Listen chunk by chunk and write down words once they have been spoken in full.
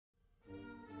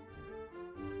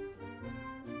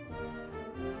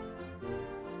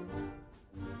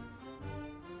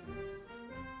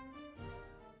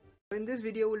In this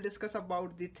video we'll discuss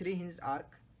about the three hinged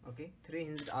arc. Okay, three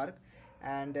hinged arc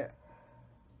and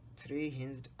three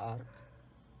hinged arc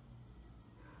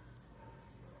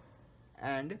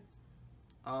and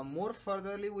more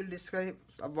furtherly we'll discuss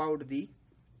about the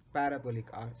parabolic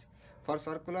arch. For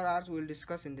circular arch we'll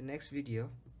discuss in the next video.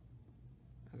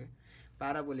 Okay,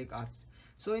 parabolic arch.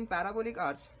 So in parabolic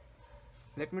arch,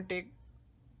 let me take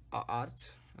a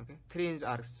arch. Okay, three hinged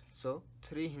arcs. So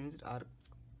three hinged arc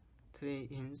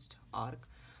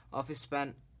of a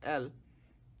span L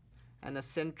and a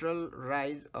central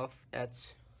rise of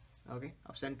H. Okay,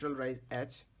 of central rise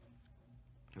H.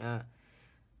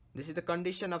 This is the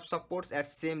condition of supports at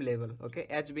same level. Okay,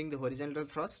 H being the horizontal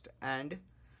thrust and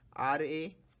RA,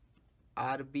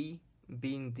 RB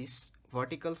being this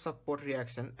vertical support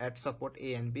reaction at support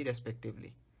A and B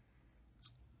respectively.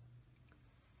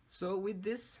 So with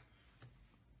this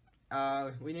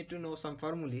we need to know some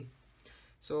formulae.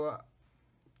 So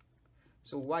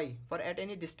y for at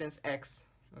any distance x.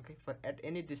 Okay, for at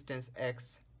any distance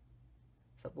x,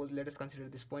 suppose let us consider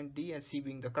this point D and C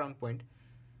being the crown point.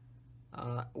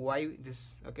 Y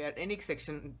this, okay, at any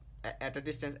section at a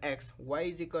distance x, y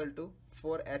is equal to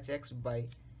 4hx by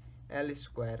L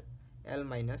square L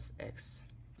minus x.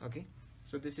 Okay,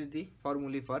 so this is the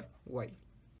formula for y.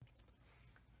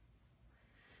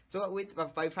 So with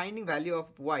by finding value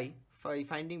of y,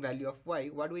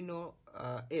 what we know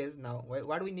is now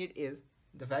what we need is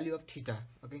the value of theta.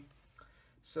 Okay,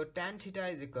 so tan theta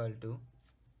is equal to,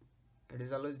 it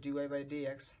is always dy by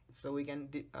dx, so we can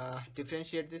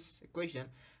differentiate this equation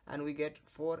and we get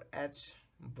 4h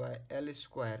by L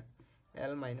square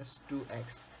L minus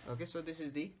 2x. Okay, so this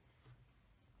is the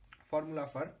formula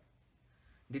for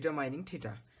determining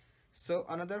theta. So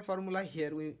another formula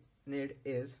here we need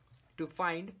is to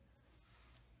find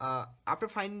after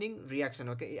finding reaction.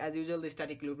 Okay, as usual the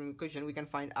static equilibrium equation, we can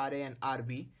find RA and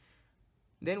RB.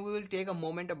 Then we will take a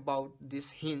moment about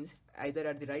this hinge either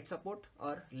at the right support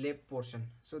or left portion.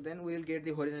 So then we will get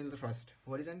the horizontal thrust.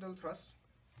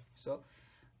 So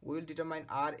we will determine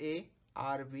RA,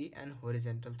 RB and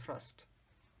horizontal thrust.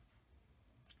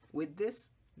 With this,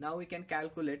 now we can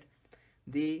calculate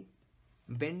the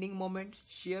bending moment,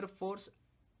 shear force,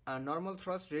 normal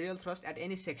thrust, radial thrust at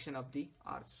any section of the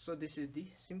arch. So this is the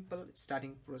simple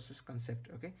starting process concept.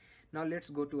 Okay, now let's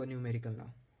go to a numerical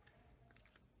now.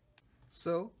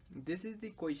 So this is the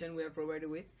question we are provided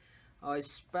with. Okay,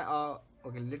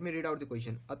 let me read out the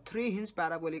question. A three hinged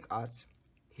parabolic arch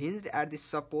hinged at the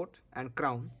support and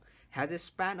crown has a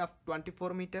span of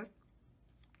 24 meter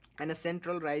and a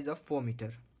central rise of 4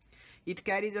 meter. It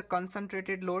carries a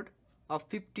concentrated load of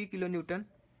 50 kilonewton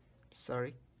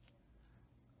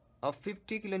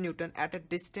at a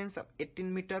distance of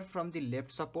 18 meter from the left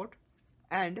support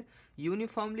and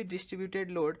uniformly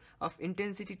distributed load of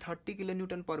intensity 30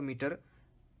 kilonewton per meter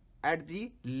at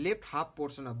the left half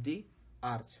portion of the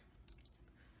arch.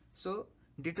 So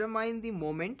determine the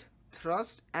moment,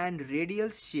 thrust and radial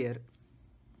shear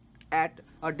at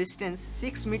a distance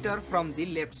 6 meter from the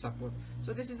left support.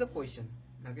 So this is the question.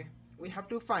 Okay, we have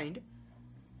to find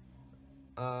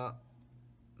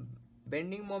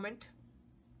bending moment,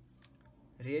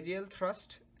 radial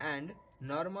thrust and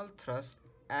normal thrust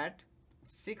at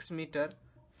 6 meter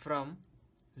from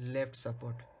left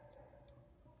support.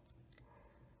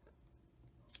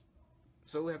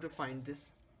 So we have to find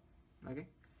this. Okay,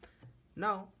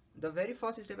 now the very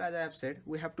first step, as I have said,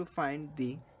 we have to find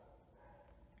the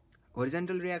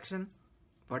horizontal reaction,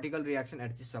 vertical reaction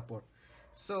at the support.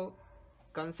 So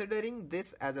considering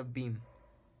this as a beam,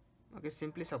 okay,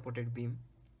 simply supported beam,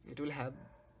 it will have,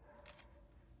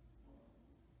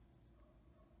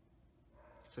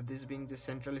 so this being the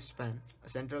central span, a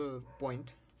central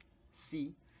point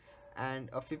C, and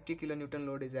a 50 kilonewton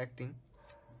load is acting,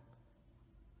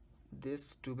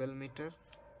 this 12 meter,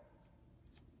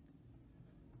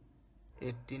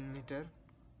 18 meter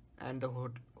and the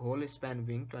whole span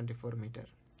being 24 meter.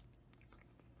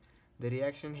 The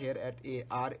reaction here at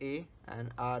RA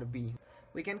and RB,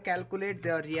 we can calculate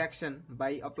the reaction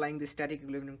by applying the static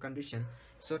equilibrium condition.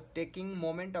 So taking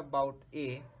moment about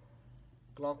A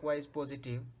clockwise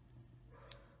positive,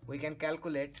 we can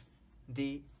calculate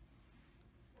the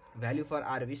value for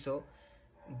RB. So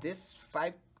this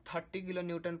 530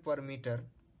 kilonewton per meter,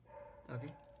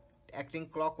 okay, acting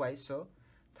clockwise, so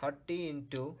 30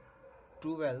 into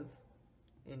 12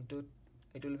 into,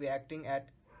 it will be acting at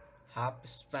half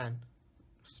span,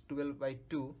 12 by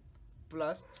 2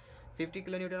 plus 50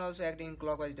 kilonewton also acting in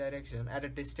clockwise direction at a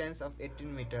distance of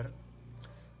 18 meter,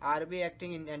 RB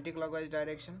acting in anti-clockwise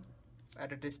direction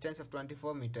at a distance of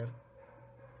 24 meter.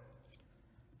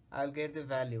 I'll get the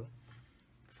value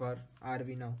for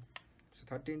RB now.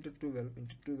 So 30 into 12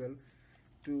 into 12,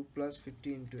 2 plus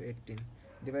 50 into 18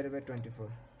 divided by 24.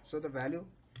 So the value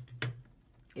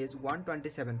is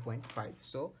 127.5.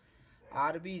 So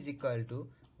RB is equal to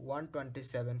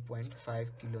 127.5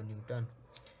 kilonewton.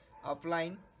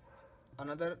 Applying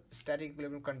another static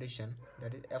equilibrium condition,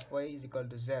 that is Fy is equal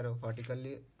to 0,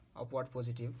 vertically upward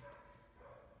positive.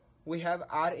 We have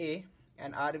RA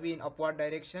and RB in upward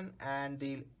direction and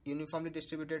the uniformly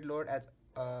distributed load as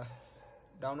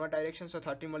downward direction. So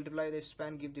 30 multiply the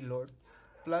span give the load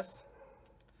plus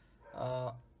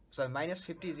minus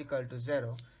 50 is equal to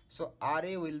 0. So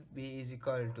RA will be is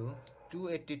equal to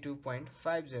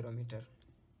 282.50 meter.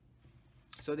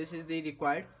 So this is the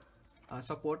required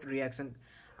support reaction.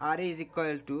 RA is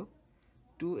equal to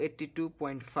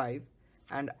 282.5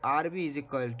 and RB is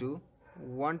equal to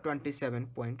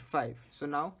 127.5. So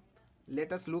now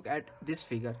let us look at this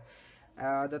figure.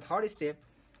 The third step,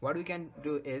 what we can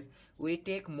do is we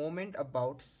take moment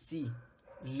about C,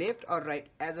 left or right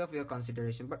as of your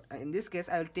consideration, but in this case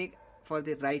I will take for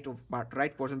the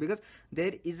right portion, because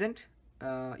there isn't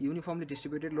uniformly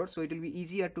distributed load, so it will be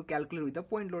easier to calculate with the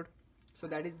point load. So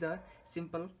that is the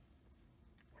simple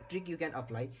trick you can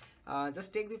apply.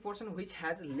 Just take the portion which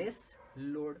has less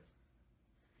load.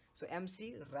 So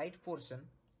MC right portion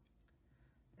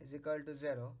is equal to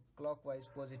 0, clockwise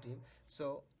positive.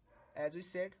 So as we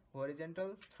said,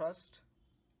 horizontal thrust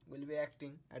will be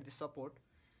acting at the support,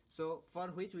 so for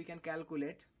which we can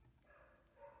calculate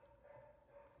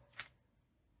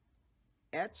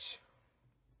H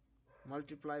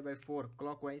multiplied by 4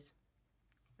 clockwise,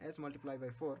 H multiplied by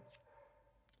 4,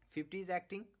 50 is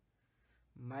acting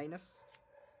minus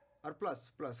or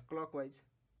plus clockwise,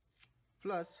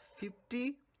 plus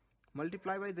 50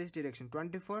 multiplied by this direction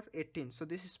 24, 18, so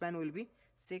this span will be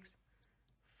 6,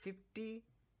 50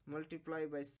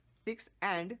 multiplied by 6,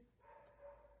 and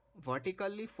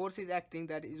vertically force is acting,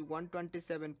 that is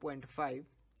 127.5.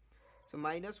 So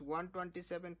minus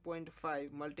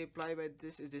 127.5 multiplied by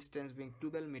this distance being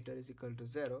 12 meter is equal to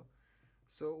 0.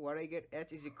 So what I get,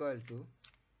 H is equal to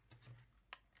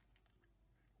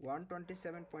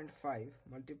 127.5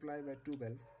 multiplied by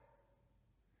 12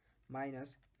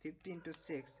 minus 50 into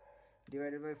 6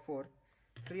 divided by 4,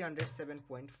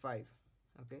 307.5.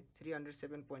 Okay,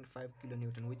 307.5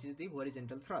 kilonewton, which is the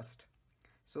horizontal thrust.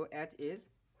 So H is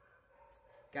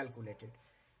calculated.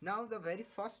 Now the very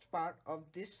first part of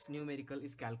this numerical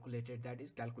is calculated, that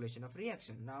is calculation of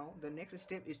reaction. Now the next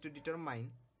step is to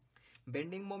determine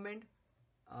bending moment,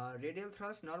 radial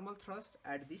thrust, normal thrust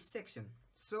at this section.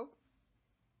 So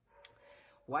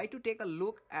why to take a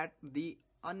look at the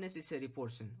unnecessary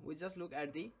portion? We just look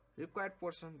at the required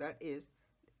portion, that is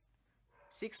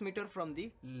 6 meter from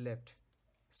the left.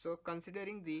 So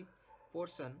considering the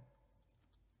portion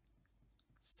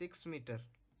 6 meter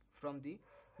from the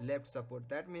left support,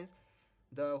 that means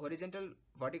the horizontal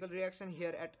vertical reaction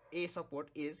here at A support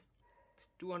is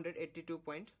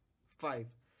 282.5,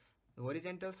 the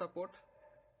horizontal support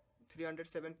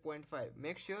 307.5.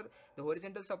 make sure the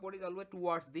horizontal support is always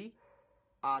towards the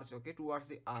arch, okay, towards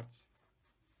the arch,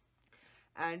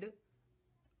 and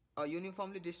a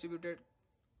uniformly distributed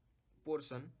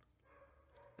portion,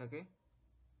 okay,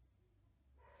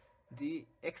 the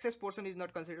excess portion is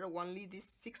not considered, only the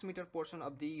 6 meter portion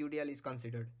of the UDL is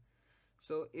considered,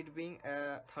 so it being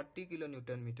 30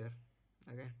 kilonewton meter.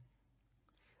 Okay,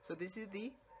 so this is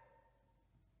the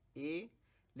A,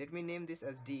 let me name this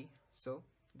as D. So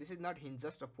this is not hinge,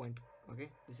 just a point. Okay,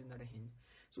 this is not a hinge.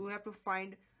 So we have to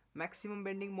find maximum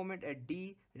bending moment at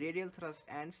D, radial thrust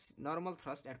and normal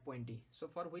thrust at point D. So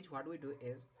for which what we do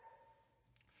is,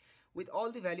 with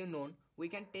all the value known, we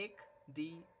can take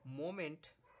the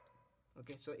moment.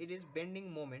 Okay, so it is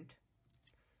bending moment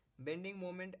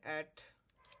at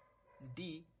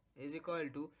D is equal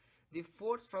to the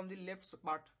force from the left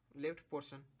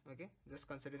portion. Okay, just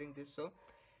considering this, so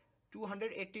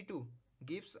 282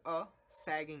 gives a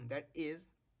sagging, that is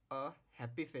a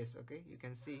happy face. Okay, you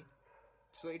can see,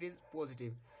 so it is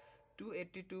positive.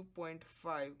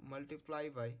 282.5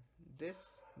 multiplied by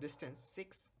this distance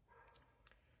 6,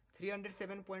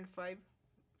 307.5,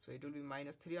 so it will be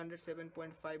minus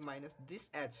 307.5 minus this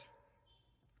H,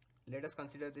 let us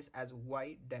consider this as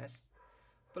Y dash,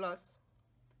 plus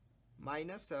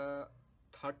minus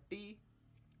 30,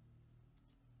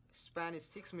 span is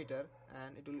 6 meter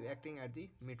and it will be acting at the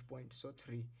midpoint, so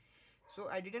 3. So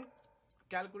I didn't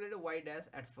calculate a Y dash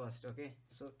at first. Okay,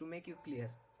 so to make you clear,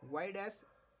 Y dash,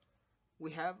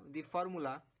 we have the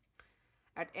formula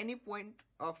at any point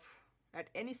of, at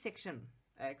any section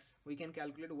X, we can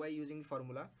calculate Y using the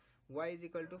formula Y is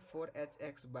equal to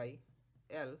 4hx by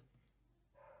L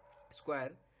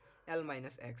square, L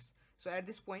minus X. So at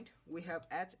this point we have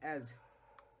h as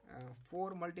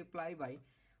 4 multiplied by,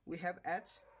 we have h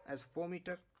as 4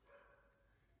 meter,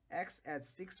 x as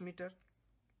 6 meter,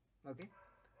 okay,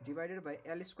 divided by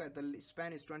L square, the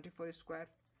span is 24 square,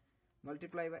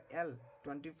 multiply by L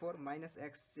 24 minus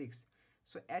x 6.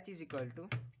 So h is equal to,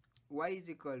 y is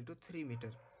equal to 3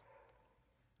 meter.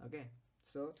 Okay,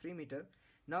 so 3 meter.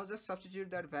 Now just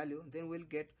substitute that value, then we'll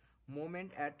get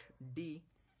moment at D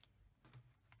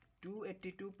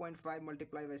 282.5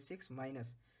 multiplied by 6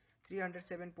 minus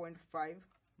 307.5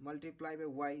 multiplied by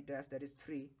y dash, that is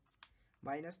 3,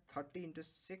 minus 30 into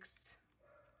 6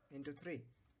 into 3.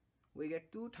 We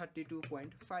get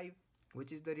 232.5,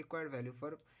 which is the required value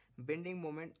for bending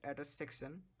moment at a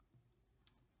section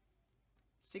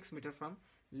 6 meter from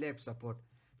left support,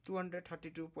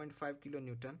 232.5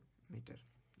 kilonewton meter.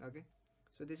 Okay,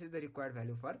 so this is the required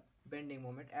value for bending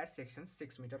moment at section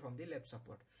 6 meter from the left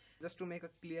support. Just to make a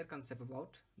clear concept about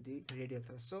the radial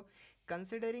thrust, so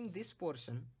considering this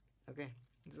portion, okay,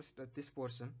 just this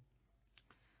portion,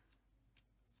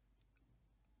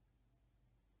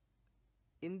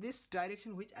 in this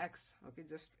direction which acts, okay,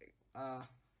 just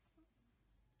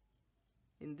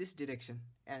in this direction,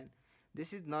 and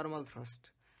this is normal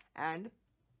thrust, and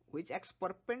which acts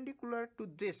perpendicular to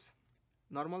this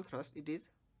normal thrust, it is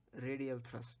radial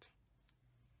thrust.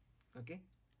 Okay,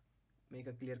 make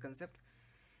a clear concept.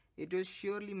 It will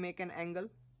surely make an angle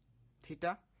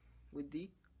theta with the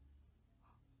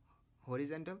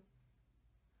horizontal,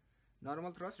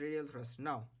 normal thrust, radial thrust.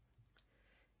 Now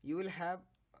you will have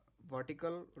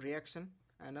vertical reaction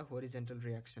and a horizontal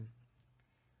reaction.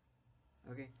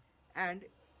 Okay, and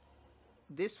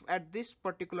this, at this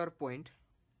particular point,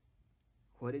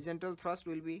 horizontal thrust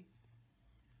will be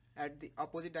at the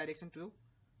opposite direction to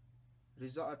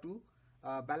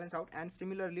balance out, and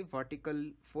similarly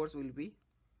vertical force will be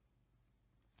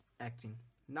acting.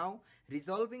 Now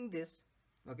resolving this,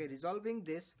 okay, resolving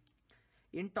this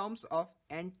in terms of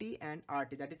NT and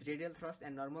RT, that is radial thrust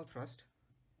and normal thrust.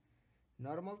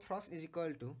 Normal thrust is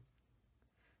equal to,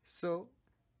 so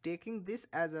taking this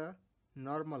as a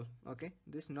normal, okay,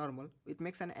 this normal, it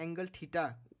makes an angle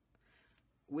theta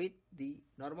with the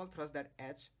normal thrust, that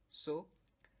H. So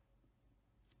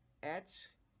H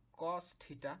cos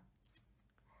theta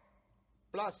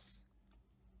plus,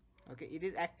 okay, it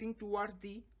is acting towards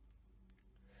the,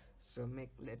 so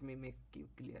let me make you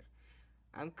clear.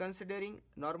 I'm considering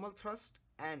normal thrust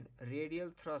and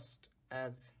radial thrust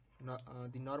as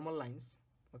the normal lines,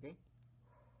 okay,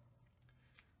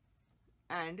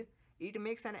 and it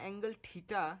makes an angle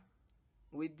theta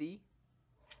with the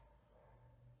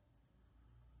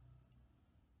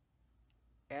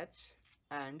H,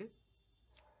 and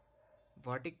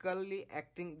vertically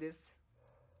acting this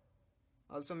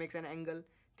also makes an angle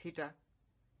theta.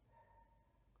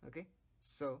 Okay,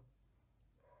 so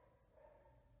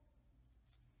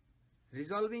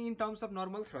resolving in terms of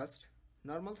normal thrust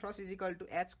is equal to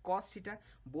H cos theta,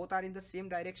 both are in the same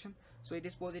direction, so it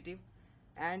is positive,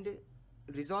 and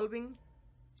resolving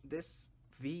this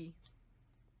V,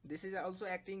 this is also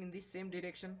acting in the same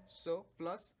direction, so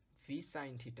plus V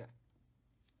sin theta.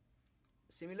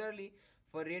 Similarly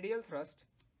for radial thrust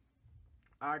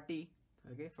RT,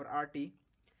 okay, for RT,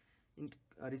 in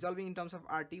resolving in terms of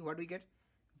RT, what we get?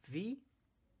 V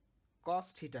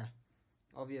cos theta,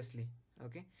 obviously,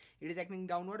 okay, it is acting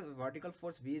downward, the vertical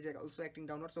force V is also acting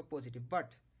downward, so positive.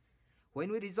 But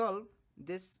when we resolve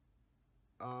this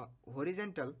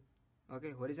horizontal,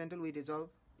 okay, horizontal we resolve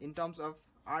in terms of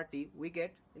RT, we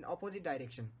get in opposite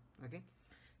direction, okay,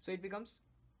 so it becomes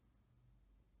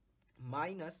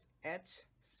minus H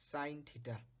sin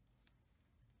theta.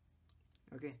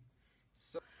 Okay,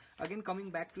 so again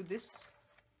coming back to this,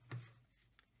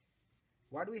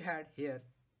 what we had here,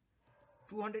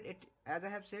 280, as I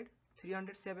have said,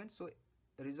 307, so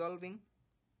resolving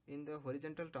in the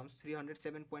horizontal terms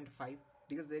 307.5,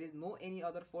 because there is no any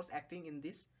other force acting in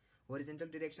this horizontal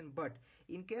direction. But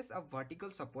in case of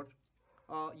vertical support,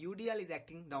 UDL is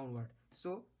acting downward,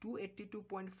 so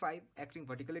 282.5 acting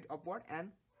vertically upward,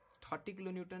 and 30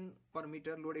 kilonewton per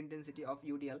meter load intensity of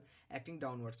UDL acting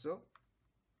downward. So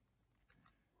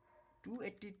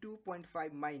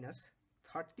 282.5 minus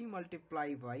 30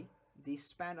 multiplied by the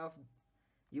span of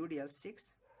UDL 6,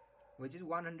 which is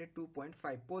 102.5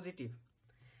 positive.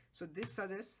 So this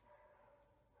suggests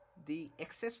the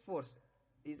excess force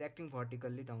is acting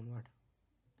vertically downward.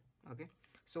 Okay,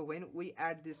 so when we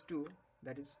add these two,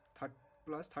 that is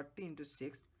plus 30 into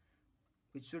 6,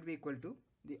 which should be equal to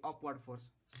the upward force.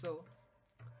 So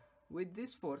with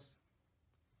this force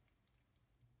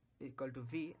equal to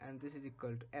V, and this is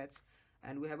equal to H,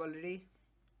 and we have already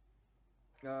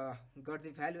got the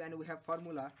value, and we have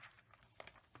formula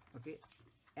Okay,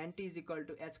 nt is equal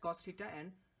to h cos theta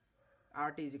and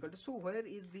rt is equal to, so where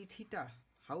is the theta,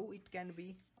 how it can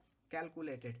be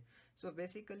calculated? So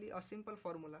basically a simple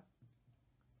formula,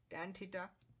 tan theta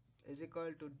is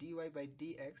equal to dy by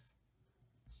dx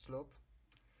slope.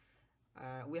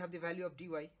 We have the value of dy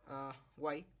y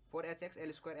for hx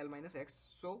l square l minus x,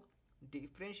 so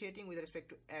differentiating with respect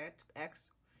to x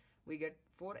we get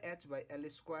 4h by l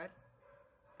square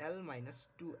l minus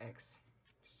 2x.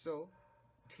 So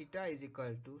theta is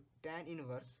equal to tan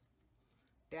inverse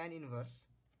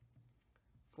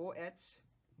 4h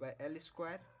by l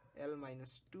square l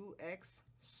minus 2x.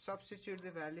 Substitute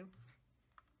the value,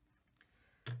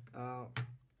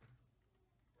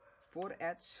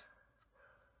 4h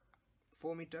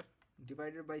 4 meter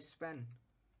divided by span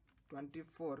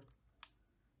 24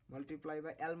 multiplied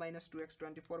by l minus 2x,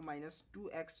 24 minus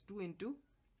 2x, 2 into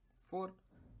 4,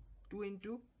 2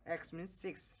 into x means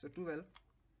 6, so 12.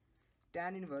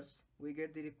 Tan inverse we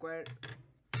get the required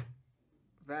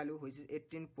value, which is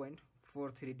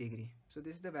 18.43 degree. So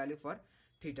this is the value for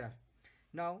theta.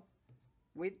 Now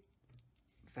with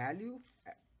value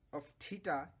of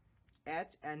theta,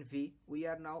 h and v, we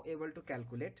are now able to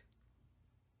calculate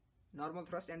normal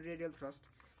thrust and radial thrust.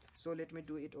 So let me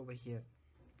do it over here.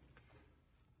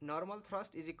 Normal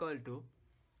thrust is equal to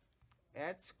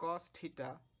h cos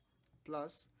theta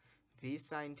plus v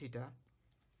sin theta.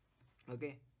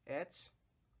 Okay, h,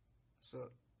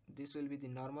 so this will be the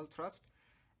normal thrust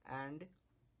and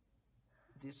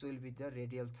this will be the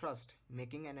radial thrust,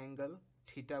 making an angle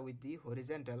theta with the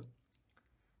horizontal.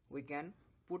 We can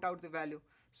put out the value.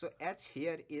 So h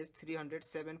here is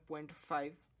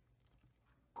 307.5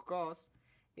 cos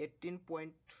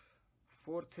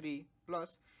 18.43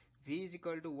 plus v is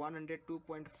equal to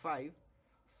 102.5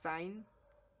 sin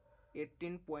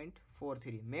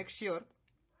 18.43. Make sure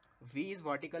v is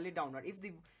vertically downward. If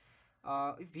the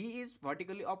if v is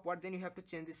vertically upward, then you have to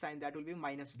change the sign, that will be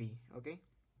minus v. Okay,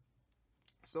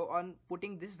 so on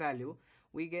putting this value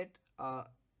we get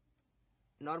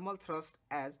normal thrust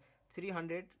as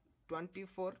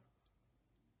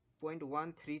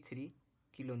 324.133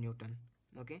 kilonewton.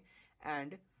 Okay,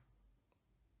 and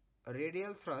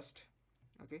radial thrust,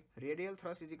 okay, radial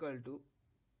thrust is equal to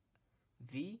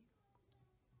v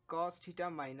cos theta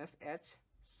minus h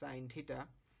sin theta.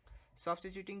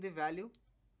 Substituting the value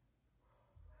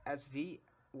as v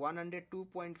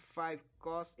 102.5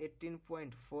 cos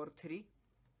 18.43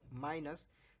 minus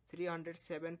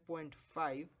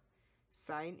 307.5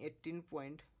 sin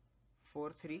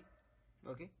 18.43.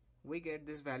 okay, we get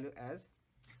this value as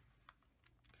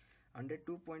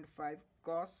 102.5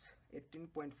 cos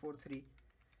 18.43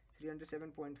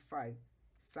 307.5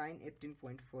 sin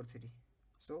 18.43.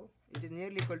 so it is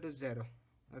nearly equal to 0.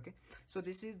 Okay, so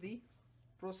this is the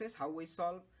process how we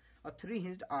solve a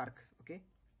three-hinged arc. Okay,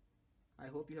 I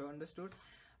hope you have understood.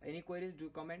 Any queries, do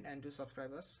comment and do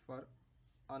subscribe us for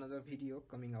another video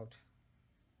coming out.